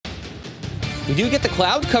We do get the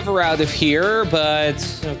cloud cover out of here, but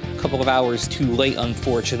a couple of hours too late,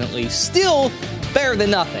 unfortunately. Still better than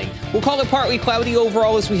nothing. We'll call it partly cloudy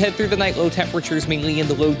overall as we head through the night. Low temperatures mainly in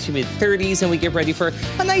the low to mid 30s, and we get ready for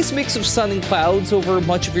a nice mix of sun and clouds over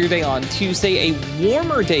much of your day on Tuesday. A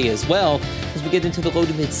warmer day as well as we get into the low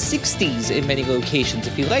to mid 60s in many locations.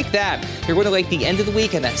 If you like that, you're going to like the end of the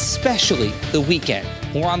week and especially the weekend.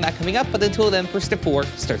 More on that coming up, but until then, First at 4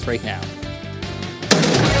 starts right now.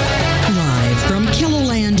 Live from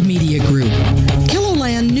KELOLAND Media Group.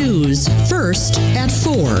 KELOLAND News, First at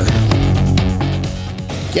 4.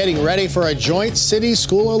 Getting ready for a joint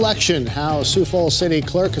city-school election. How Sioux Falls City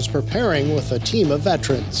Clerk is preparing with a team of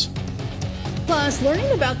veterans. Plus,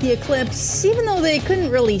 learning about the eclipse, even though they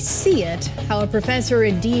couldn't really see it, how a professor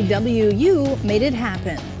at DWU made it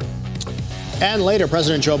happen. And later,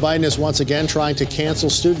 President Joe Biden is once again trying to cancel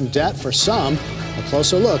student debt for some. A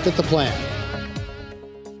closer look at the plan.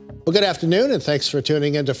 Well, good afternoon, and thanks for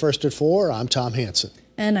tuning in to First at 4. I'm Tom Hansen.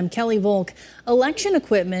 And I'm Kelly Volk. Election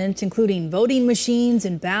equipment, including voting machines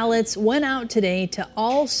and ballots, went out today to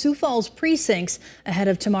all Sioux Falls precincts ahead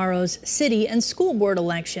of tomorrow's city and school board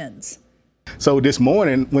elections. So this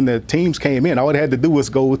morning, when the teams came in, all they had to do was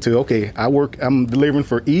go to, okay, I'm delivering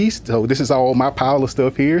for East, so this is all my pile of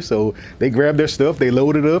stuff here. So they grabbed their stuff, they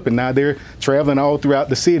loaded up, and now they're traveling all throughout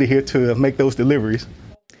the city here to make those deliveries.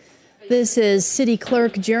 This is City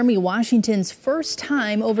Clerk Jeremy Washington's first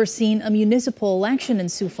time overseeing a municipal election in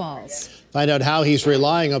Sioux Falls. Find out how he's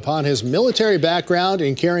relying upon his military background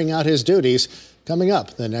in carrying out his duties coming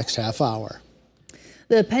up the next half hour.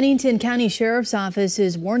 The Pennington County Sheriff's Office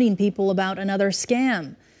is warning people about another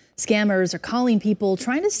scam. Scammers are calling people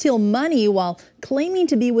trying to steal money while claiming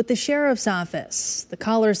to be with the sheriff's office. The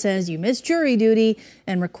caller says you missed jury duty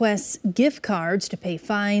and requests gift cards to pay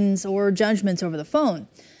fines or judgments over the phone.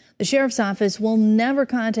 The sheriff's office will never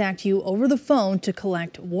contact you over the phone to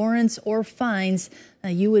collect warrants or fines.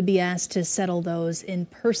 You would be asked to settle those in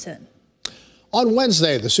person. On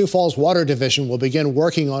Wednesday, the Sioux Falls Water Division will begin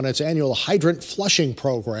working on its annual hydrant flushing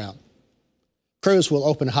program. Crews will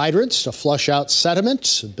open hydrants to flush out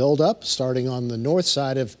sediment buildup starting on the north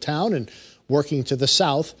side of town and working to the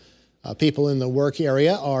south. People in the work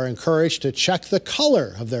area are encouraged to check the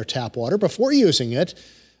color of their tap water before using it.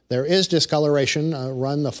 There is discoloration.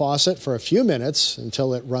 Run the faucet for a few minutes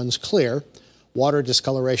until it runs clear. Water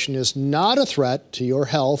discoloration is not a threat to your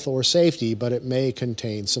health or safety, but it may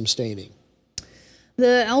contain some staining.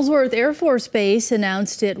 The Ellsworth Air Force Base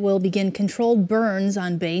announced it will begin controlled burns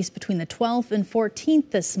on base between the 12th and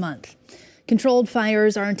 14th this month. Controlled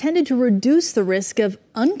fires are intended to reduce the risk of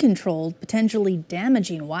uncontrolled, potentially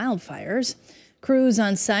damaging wildfires. Crews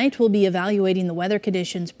on site will be evaluating the weather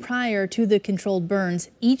conditions prior to the controlled burns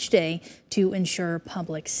each day to ensure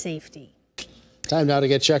public safety. Time now to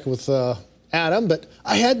get checked with Adam, but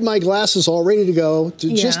I had my glasses all ready to go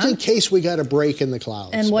just in case we got a break in the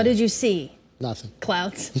clouds. And what did you see? Nothing.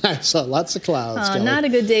 Clouds. I saw lots of clouds. Not a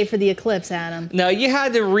good day for the eclipse, Adam. No, you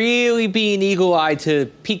had to really be an eagle eye to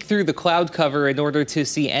peek through the cloud cover in order to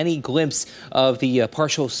see any glimpse of the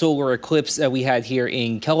partial solar eclipse that we had here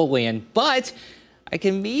in KELOLAND. But I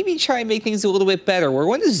can maybe try and make things a little bit better. We're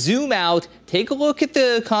going to zoom out, take a look at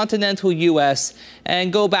the continental U.S.,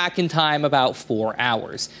 and go back in time about 4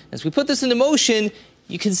 hours. As we put this into motion,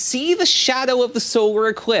 you can see the shadow of the solar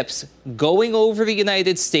eclipse going over the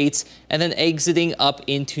United States and then exiting up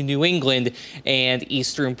into New England and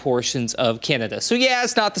eastern portions of Canada. So yeah,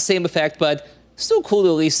 it's not the same effect, but still cool to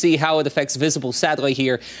at least see how it affects visible satellite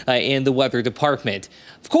here in the weather department.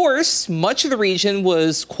 Of course, much of the region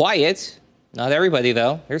was quiet. Not everybody,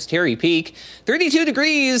 though. There's Terry Peak. 32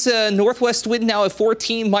 degrees, northwest wind now at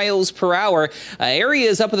 14 miles per hour.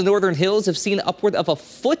 Areas up in the northern hills have seen upward of a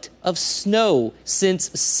foot of snow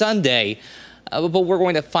since Sunday. But we're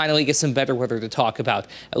going to finally get some better weather to talk about.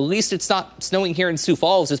 At least it's not snowing here in Sioux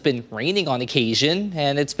Falls. It's been raining on occasion,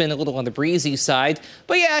 and it's been a little on the breezy side.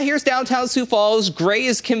 But yeah, here's downtown Sioux Falls, gray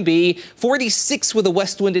as can be. 46 with a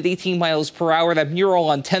west wind at 18 miles per hour. That mural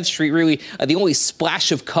on 10th Street, really the only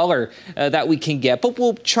splash of color that we can get. But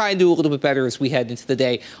we'll try and do a little bit better as we head into the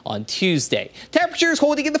day on Tuesday. Temperatures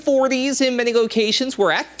holding in the 40s in many locations.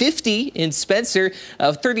 We're at 50 in Spencer,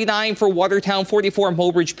 39 for Watertown, 44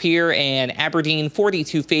 Mobridge Pier, and Aberdeen.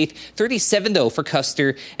 42 Faith, 37 though for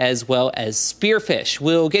Custer as well as Spearfish.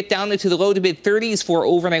 We'll get down into the low to mid 30s for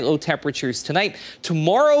overnight low temperatures tonight.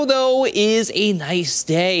 Tomorrow though is a nice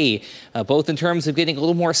day, both in terms of getting a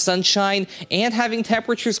little more sunshine and having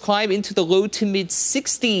temperatures climb into the low to mid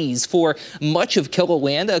 60s for much of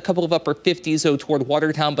KELOLAND. A couple of upper 50s though toward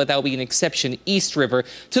Watertown, but that'll be an exception East River.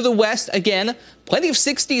 To the west again, Plenty of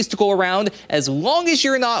 60s to go around as long as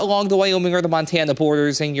you're not along the Wyoming or the Montana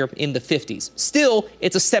borders and you're in the 50s. Still,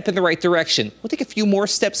 it's a step in the right direction. We'll take a few more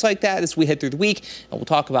steps like that as we head through the week, and we'll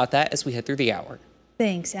talk about that as we head through the hour.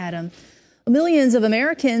 Thanks, Adam. Millions of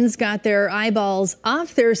Americans got their eyeballs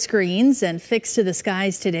off their screens and fixed to the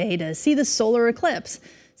skies today to see the solar eclipse.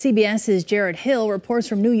 CBS's Jared Hill reports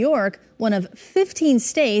from New York, one of 15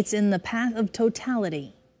 states in the path of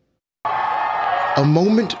totality. A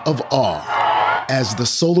moment of awe as the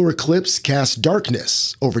solar eclipse cast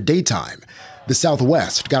darkness over daytime. The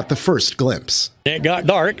Southwest got the first glimpse. It got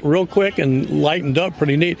dark real quick and lightened up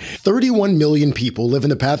pretty neat. 31 million people live in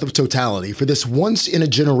the path of totality for this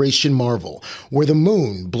once-in-a-generation marvel, where the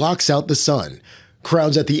moon blocks out the sun.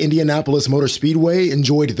 Crowds at the Indianapolis Motor Speedway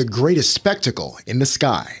enjoyed the greatest spectacle in the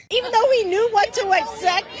sky. Even though we knew what to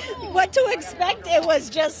expect, it was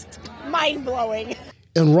just mind-blowing.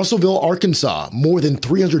 In Russellville, Arkansas, more than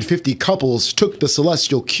 350 couples took the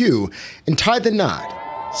celestial cue and tied the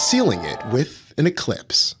knot, sealing it with an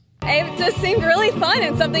eclipse. It just seemed really fun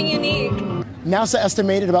and something unique. NASA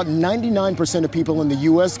estimated about 99% of people in the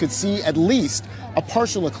U.S. could see at least a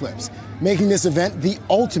partial eclipse, making this event the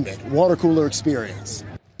ultimate water cooler experience.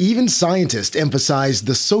 Even scientists emphasize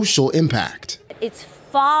the social impact. It's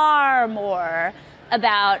far more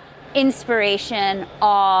about inspiration,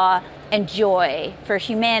 awe, and joy for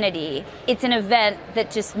humanity. It's an event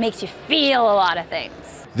that just makes you feel a lot of things.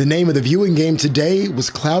 The name of the viewing game today was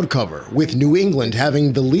cloud cover, with New England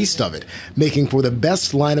having the least of it, making for the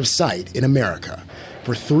best line of sight in America.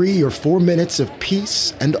 For 3 or 4 minutes of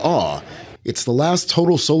peace and awe, it's the last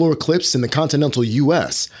total solar eclipse in the continental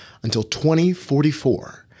U.S. until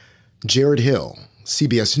 2044. Jared Hill,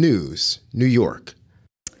 CBS News, New York.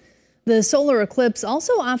 The solar eclipse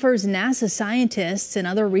also offers NASA scientists and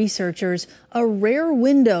other researchers a rare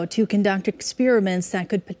window to conduct experiments that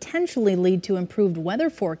could potentially lead to improved weather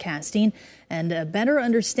forecasting and a better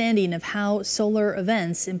understanding of how solar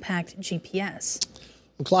events impact GPS.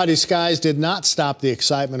 Cloudy skies did not stop the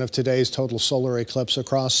excitement of today's total solar eclipse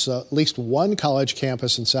across at least one college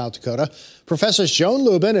campus in South Dakota. Professors Joan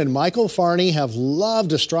Lubin and Michael Farney have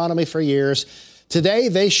loved astronomy for years. Today,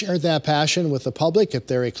 they shared that passion with the public at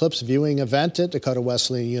their eclipse viewing event at Dakota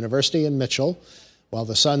Wesleyan University in Mitchell. While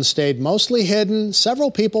the sun stayed mostly hidden,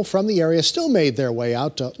 several people from the area still made their way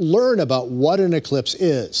out to learn about what an eclipse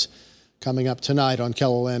is. Coming up tonight on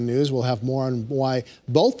KELOLAND News, we'll have more on why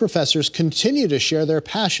both professors continue to share their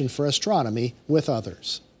passion for astronomy with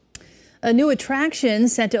others. A new attraction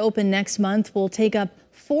set to open next month will take up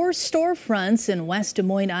 4 storefronts in West Des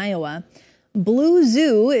Moines, Iowa. Blue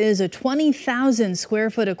Zoo is a 20,000 square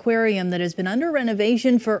foot aquarium that has been under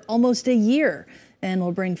renovation for almost a year and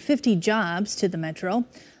will bring 50 jobs to the metro.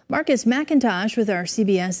 Marcus McIntosh with our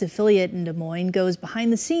CBS affiliate in Des Moines goes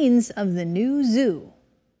behind the scenes of the new zoo.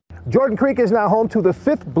 Jordan Creek is now home to the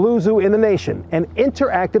 5th Blue Zoo in the nation, an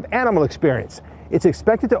interactive animal experience. It's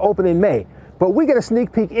expected to open in May, but we get a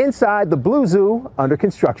sneak peek inside the Blue Zoo under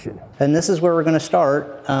construction. And this is where we're going to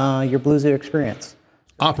start your Blue Zoo experience.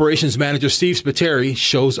 Operations Manager Steve Spiteri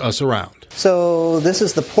shows us around. So this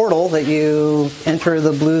is the portal that you enter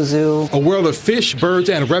the Blue Zoo. A world of fish, birds,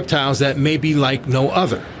 and reptiles that may be like no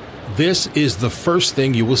other. This is the first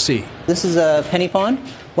thing you will see. This is a penny pond.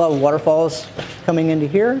 We'll have waterfalls coming into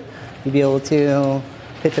here. You'll be able to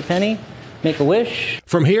pitch a penny, make a wish.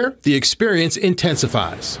 From here, the experience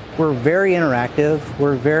intensifies. We're very interactive.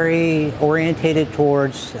 We're very orientated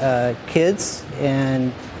towards kids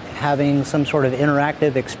and having some sort of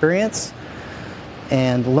interactive experience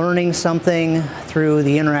and learning something through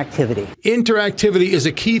the interactivity. Interactivity is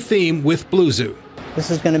a key theme with Blue Zoo.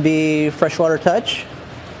 This is going to be freshwater touch,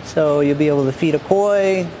 so you'll be able to feed a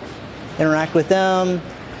koi, interact with them,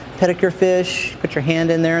 pet your fish, put your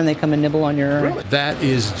hand in there and they come and nibble on your... Really? That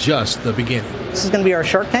is just the beginning. This is going to be our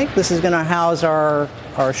shark tank. This is going to house our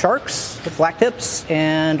sharks with black tips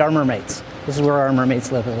and our mermaids. This is where our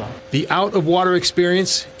mermaids live as well. The out-of-water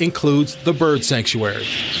experience includes the bird sanctuary.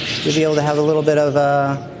 You'll be able to have a little bit of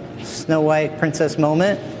a Snow White princess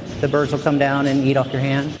moment. The birds will come down and eat off your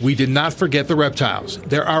hand. We did not forget the reptiles.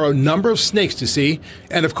 There are a number of snakes to see.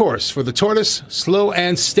 And of course, for the tortoise, slow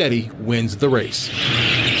and steady wins the race.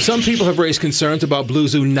 Some people have raised concerns about Blue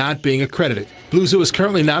Zoo not being accredited. Blue Zoo is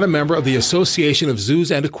currently not a member of the Association of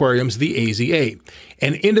Zoos and Aquariums, the AZA,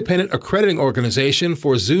 an independent accrediting organization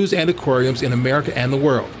for zoos and aquariums in America and the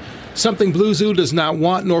world. Something Blue Zoo does not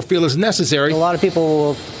want nor feel is necessary. A lot of people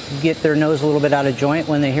will get their nose a little bit out of joint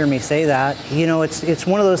when they hear me say that. You know, it's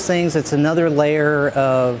one of those things, it's another layer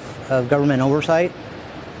of government oversight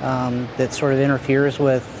that sort of interferes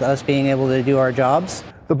with us being able to do our jobs.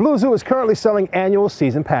 The Blue Zoo is currently selling annual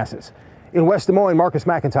season passes. In West Des Moines, Marcus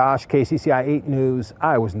McIntosh, KCCI 8 News,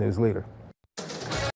 Iowa's news leader.